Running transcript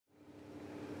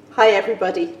Hi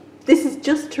everybody. This is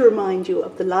just to remind you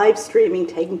of the live streaming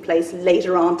taking place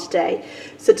later on today.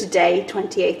 So today,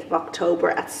 28th of October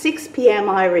at 6 p.m.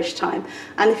 Irish time.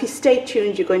 And if you stay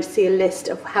tuned, you're going to see a list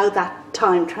of how that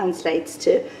time translates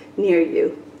to near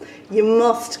you. You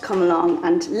must come along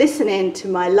and listen in to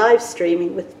my live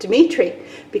streaming with Dimitri,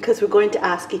 because we're going to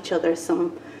ask each other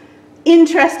some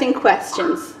interesting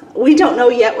questions. We don't know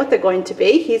yet what they're going to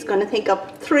be. He's going to think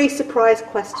up 3 surprise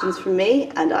questions for me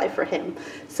and I for him.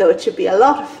 So it should be a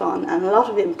lot of fun and a lot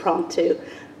of impromptu.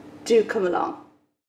 Do come along.